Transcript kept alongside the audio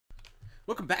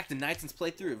Welcome back to Knightson's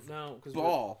playthrough of No, because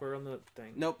Ball. we're on the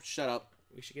thing. Nope, shut up.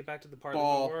 We should get back to the part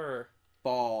Ball. that we were.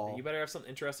 Ball. You better have something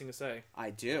interesting to say. I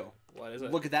do. What is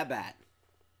it? Look at that bat.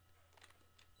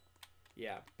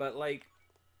 Yeah, but like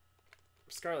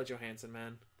Scarlett Johansson,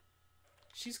 man,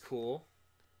 she's cool.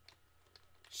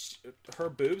 Her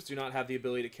boobs do not have the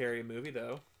ability to carry a movie,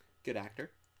 though. Good actor.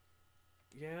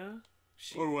 Yeah,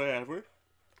 Or whatever.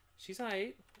 she's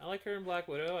aight. I like her in Black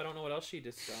Widow. I don't know what else she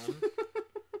just done.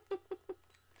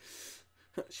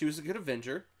 She was a good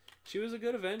Avenger. She was a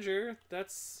good Avenger.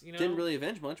 That's, you know, Didn't really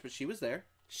avenge much, but she was there.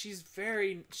 she's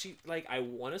like, I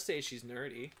want to say she's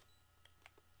nerdy.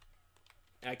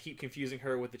 I keep confusing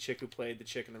her with the chick who played the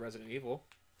chick in the Resident Evil.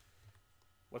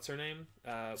 What's her name?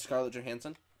 Scarlett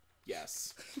Johansson.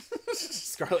 Yes.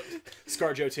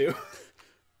 Scarjo 2.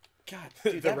 God,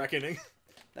 dude, The Reckoning.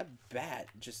 that bat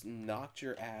just knocked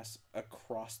your ass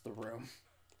across the room.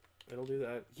 It'll do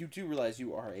that. You do realize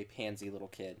you are a pansy little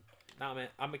kid. Nah, man.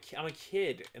 I'm a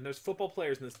kid, and there's football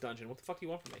players in this dungeon. What the fuck do you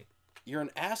want from me? You're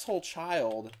an asshole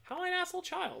child. How am I an asshole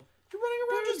child? You're running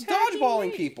around They're just attacking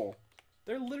dodgeballing me. people.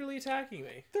 They're literally attacking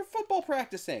me. They're football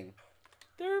practicing.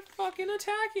 They're fucking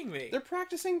attacking me. They're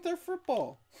practicing their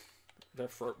football. They're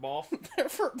football. Their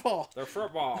football. They're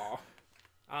football.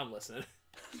 I'm listening.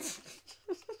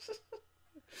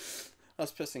 I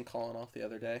was pissing Colin off the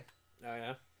other day. Oh,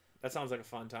 yeah? That sounds like a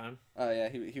fun time. Oh yeah,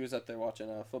 he was up there watching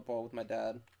football with my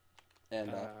dad,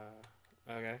 and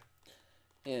Okay.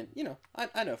 and you know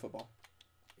I know football.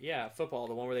 Yeah, football.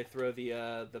 The one where they throw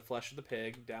the flesh of the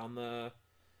pig down the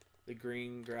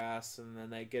green grass, and then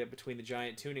they get it between the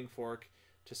giant tuning fork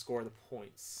to score the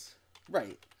points.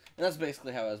 Right, and that's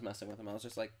basically how I was messing with him. I was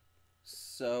just like,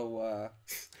 so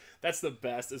That's the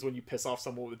best, is when you piss off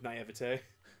someone with naivete.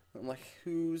 I'm like,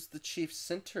 who's the chief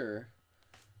center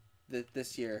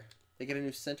this year? They get a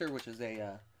new center, which is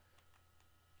a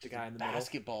The guy in the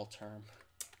basketball term.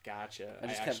 Gotcha. I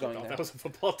just kept actually going thought there. that was a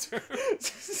football term.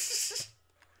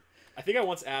 I think I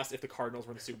once asked if the Cardinals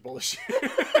were in the Super Bowl this year.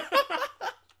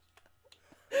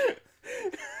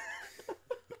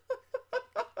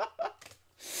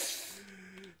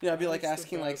 Yeah, I'd be like That's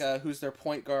the asking like who's their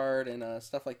point guard and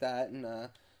stuff like that, and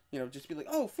you know, just be like,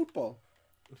 oh, football.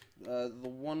 The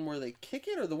one where they kick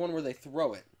it or the one where they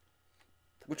throw it?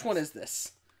 Which one is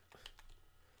this?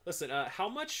 Listen,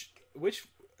 which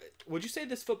would you say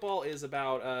this football is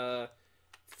about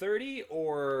 30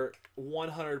 or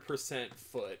 100%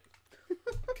 foot?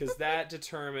 Because that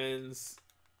determines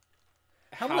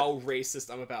how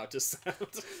racist I'm about to sound.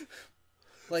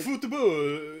 Like,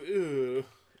 Football.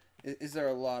 is there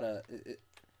a lot of...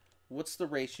 what's the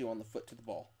ratio on the foot to the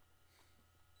ball?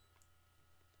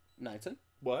 Knightson?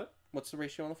 What? What's the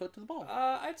ratio on the foot to the ball?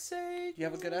 I'd say... Do you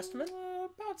have a good estimate?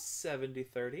 About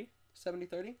 70-30.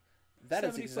 70-30? That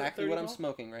is 70 exactly 30 what I'm ball?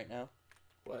 smoking right now.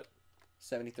 What?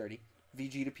 70-30.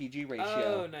 VG to PG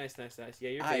ratio. Oh, nice. Yeah,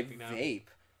 you're I vaping now. vape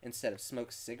instead of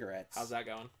smoke cigarettes. How's that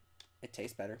going? It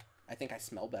tastes better. I think I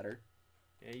smell better.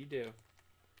 Yeah, you do.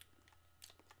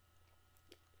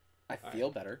 I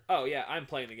feel better. Oh, yeah, I'm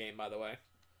playing the game, by the way.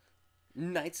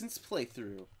 Knightson's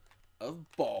playthrough of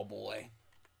Ball Boy.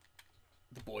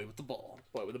 The boy with the ball.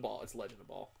 Boy with the ball. It's Legend of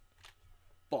Ball.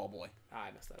 Ball Boy. Ah,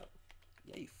 I messed that up.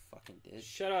 Yeah, you fucking did.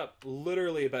 Shut up.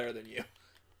 Literally better than you.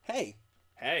 Hey.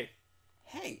 Hey.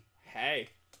 Hey. Hey.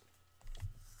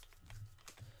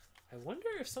 I wonder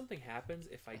if something happens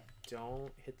if I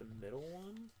don't hit the middle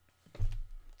one.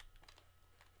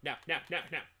 No.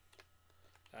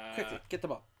 Quickly, get the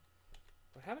ball.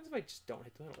 What happens if I just don't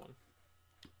hit the middle one?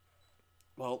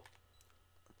 Well,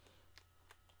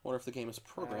 I wonder if the game is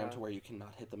programmed to where you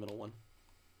cannot hit the middle one.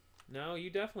 No, you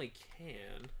definitely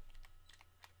can.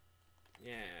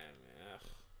 Yeah. Ugh.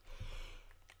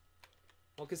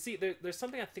 Well, because see, there's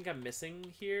something I think I'm missing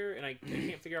here, and I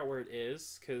can't figure out where it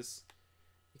is, because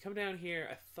you come down here,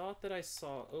 I thought that I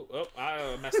saw... Oh,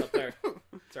 I messed up there.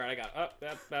 It's alright, I got it. Oh,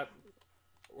 that...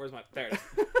 Where's my... There it is.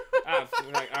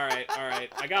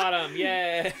 Alright. I got him.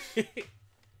 Yay!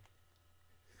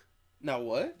 Now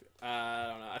what? I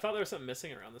don't know. I thought there was something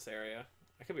missing around this area.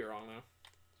 I could be wrong, though.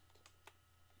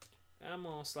 I'm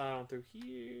gonna slide on through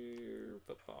here.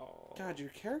 Football. God, your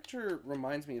character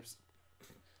reminds me of...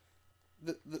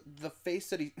 The face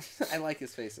that he... I like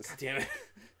his faces. God damn it.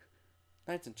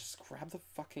 Knightson, just grab the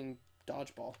fucking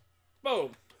dodgeball.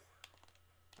 Boom!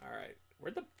 Alright.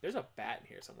 There's a bat in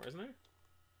here somewhere, isn't there?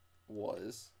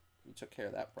 Was. You took care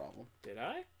of that problem. Did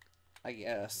I? I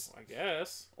guess. Well, I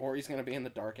guess. Or he's gonna be in the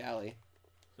dark alley.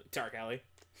 Dark alley.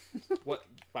 What?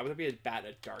 Why would there be a bat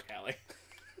in a dark alley?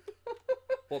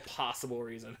 What possible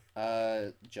reason?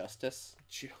 Justice.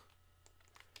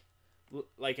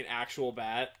 Like an actual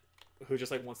bat? who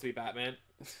just like wants to be Batman.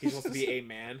 He just wants to be a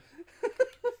man.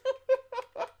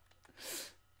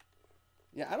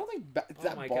 Yeah, I don't think Oh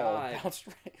that my ball God. bounced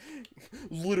right.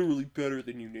 Literally better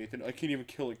than you, Nathan. I can't even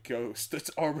kill a ghost that's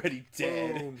already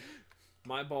dead. Boom.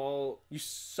 My ball. You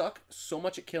suck so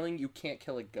much at killing, you can't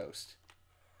kill a ghost.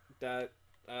 That.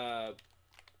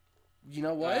 You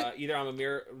know what? Either I'm a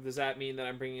mirror. Does that mean that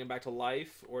I'm bringing him back to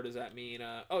life, or does that mean?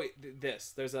 Oh,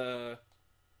 this. There's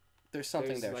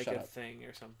something there. like Shut a up. thing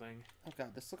or something. Oh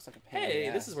god, this looks like a pain. Hey,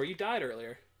 in the this ass. is where you died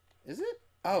earlier. Is it?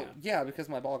 Oh yeah, because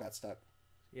my ball got stuck.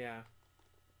 Yeah.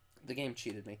 The game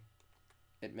cheated me.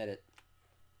 Admit it.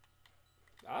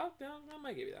 Oh, no, I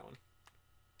might give you that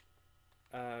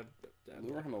one.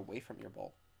 Lure him away from your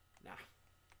ball. Nah.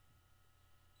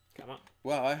 Come on.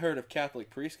 Wow, I heard of Catholic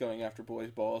priests going after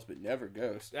boys' balls, but never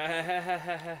ghosts. Cut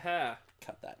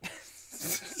that.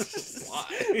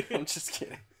 Why? I'm just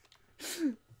kidding.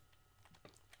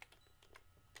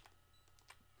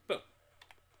 Boom.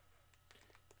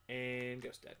 And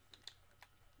ghost dead.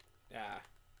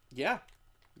 Yeah.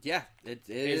 Yeah, it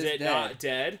is it dead. not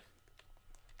dead?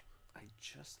 I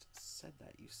just said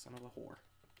that, you son of a whore.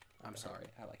 I'm sorry.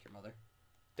 I like your mother.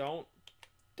 Don't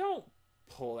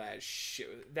pull that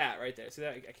shit. That right there. See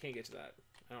that? I can't get to that.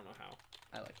 I don't know how.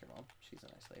 I like your mom. She's a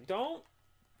nice lady. Don't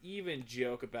even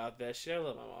joke about that shit. I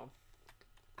love my mom.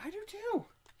 I do too. You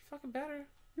fucking better.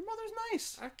 Your mother's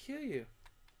nice. I'll kill you.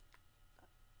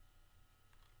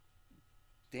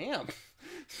 Damn.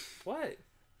 What?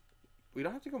 We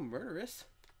don't have to go murderous.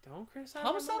 Don't criticize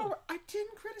Homicide my mom. over. I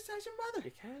didn't criticize your mother.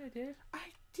 You kind of did. I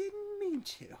didn't mean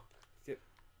to. Yep.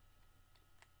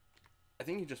 I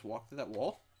think you just walked through that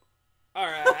wall. All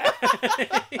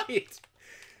right.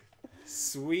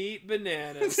 Sweet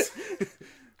bananas.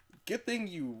 Good thing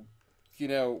you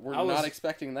know, we're I was- not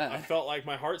expecting that. I felt like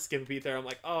my heart skipped a beat there. I'm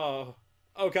like, oh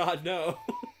God, no.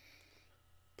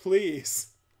 Please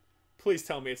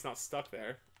tell me it's not stuck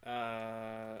there.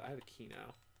 I have a key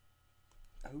now.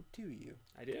 Oh, do you?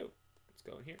 I do. Let's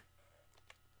go in here.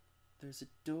 There's a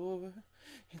door.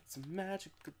 It's a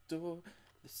magical door.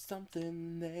 There's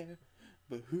something there.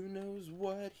 But who knows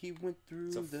what he went through.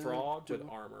 It's a the frog door. with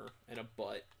armor and a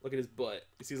butt. Look at his butt.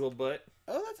 You see his little butt?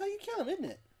 Oh, that's how you kill him, isn't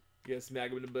it? You gotta smack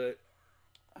him in the butt.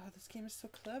 Oh, this game is so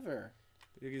clever.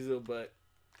 Look at his little butt.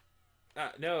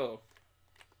 No.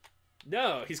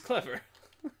 No, he's clever.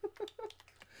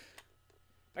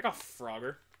 I got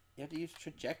Frogger. You have to use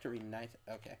trajectory knife.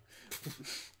 Okay.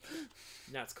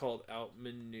 Now it's called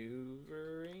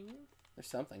outmaneuvering. There's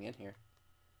something in here.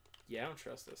 Yeah, I don't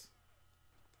trust this.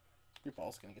 Your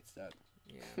ball's gonna get stuck.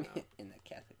 Yeah, no. In that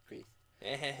Catholic priest.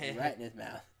 Right in his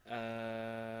mouth.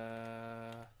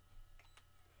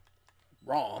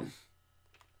 Wrong.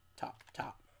 Top.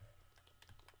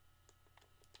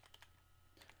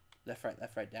 Left,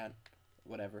 right, down.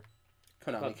 Whatever.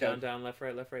 Konami Up, down, code. down, left,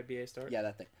 right, BA start. Yeah,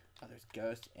 that thing. Oh, there's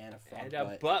ghost and a frog And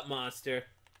butt. a butt monster.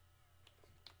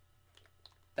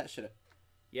 That should have.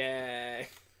 Yay.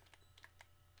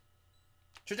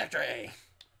 Trajectory.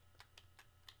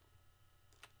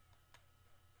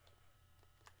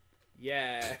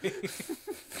 Yeah.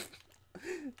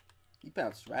 You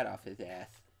bounced right off his ass.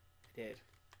 I did.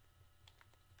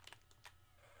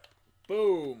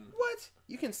 Boom. What?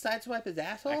 You can sideswipe his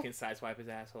asshole? I can sideswipe his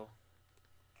asshole.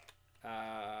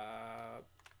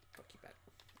 Fuck you, bet.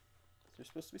 Is there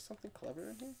supposed to be something clever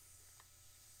in here?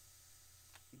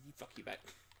 Fuck you, bet.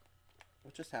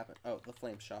 What just happened? Oh, the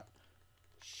flame shot.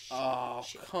 Oh,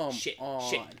 come on. Shit.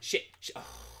 Oh.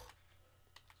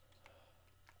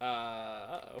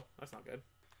 Uh-oh. That's not good.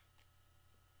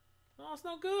 Oh, it's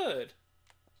not good.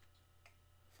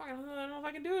 Fuck, I don't know if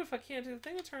I can do it if I can't do the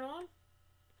thing to turn on.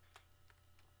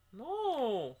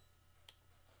 No.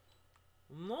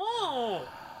 No.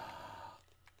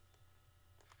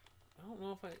 I don't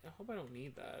know if I hope I don't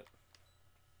need that.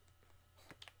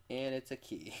 And it's a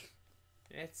key.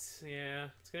 It's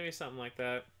gonna be something like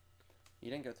that. You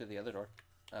didn't go through the other door.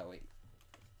 Oh, wait.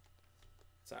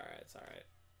 It's alright.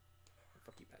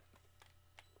 Fuck you, pet.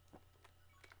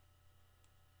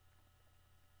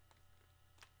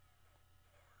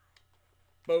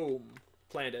 Boom.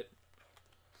 Planned it.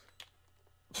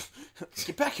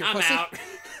 Get back here, I'm pussy. out.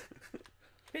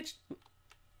 Bitch.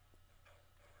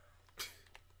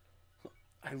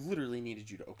 I literally needed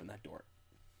you to open that door.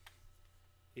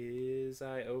 Is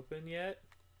I open yet?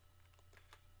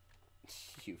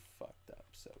 You fucked up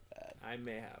so bad. I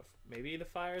may have. Maybe the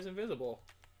fire is invisible.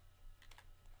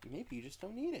 Maybe you just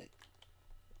don't need it.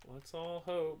 Let's all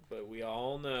hope, but we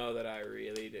all know that I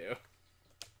really do.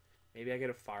 Maybe I get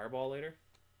a fireball later?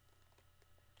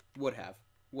 Would have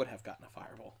gotten a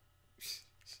fireball.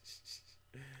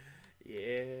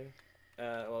 Yeah.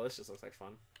 Well, this just looks like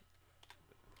fun.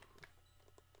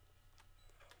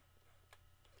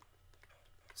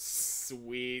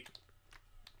 Sweet.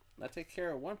 That takes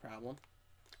care of one problem.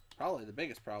 Probably the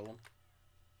biggest problem.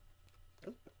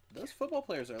 Those football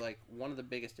players are like one of the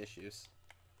biggest issues.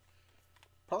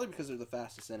 Probably because they're the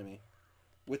fastest enemy.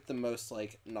 With the most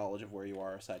like knowledge of where you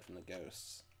are aside from the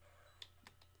ghosts.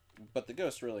 But the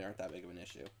ghosts really aren't that big of an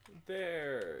issue.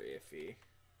 They're iffy.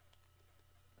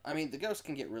 I mean, the ghosts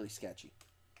can get really sketchy.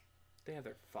 They have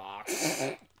their fox.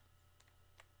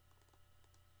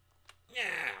 Yeah.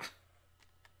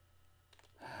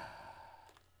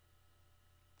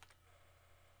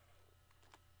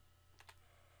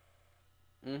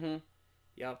 Mm-hmm.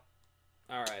 Yep.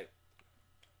 Alright.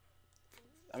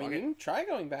 I mean, you can try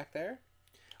going back there.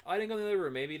 Oh, I didn't go in the other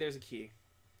room. Maybe there's a key.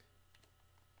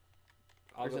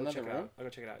 There's another room? I'll go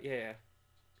check it out. Yeah, yeah.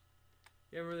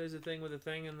 You remember there's a thing with the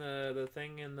thing and the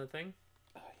thing and the thing?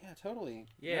 Oh, yeah, totally.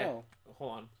 Yeah. No.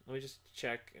 Hold on. Let me just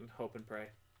check and hope and pray.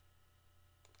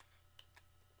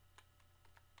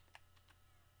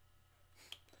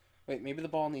 Wait, maybe the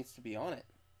ball needs to be on it.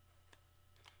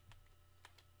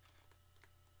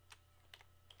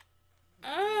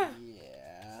 Ah!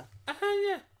 Yeah.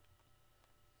 Yeah.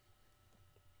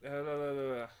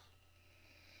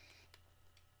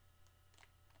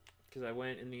 Because I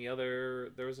went in the other...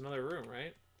 There was another room,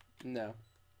 right? No.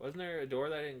 Wasn't there a door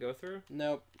that I didn't go through?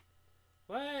 Nope.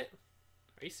 What? Are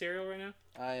you cereal right now?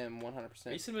 I am 100%.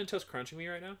 Are you Cinnamon Toast Crunching me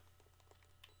right now?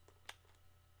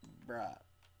 Bruh.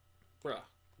 Bruh.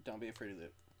 Don't be a Fruity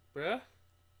Loop. Bruh?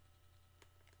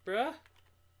 Bruh?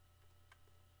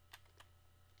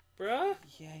 Bruh?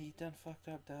 Yeah, you done fucked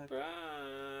up, Doug.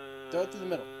 Bruh. Throw it through the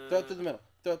middle. Throw it through the middle.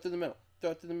 Throw it through the middle.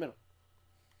 Throw it through the middle.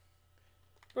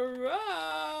 Bruh.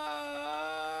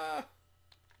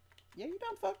 Yeah, you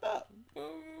done fucked up.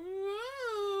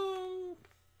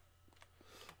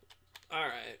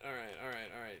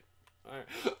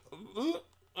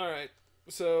 Alright.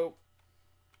 So,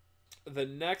 the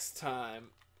next time...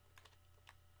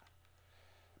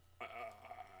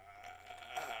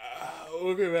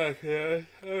 we'll get back here.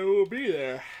 I will be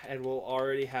there. And we'll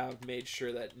already have made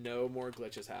sure that no more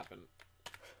glitches happen.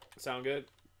 Sound good?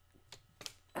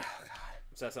 Oh, God.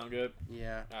 Does that sound good?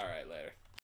 Yeah. Alright, later.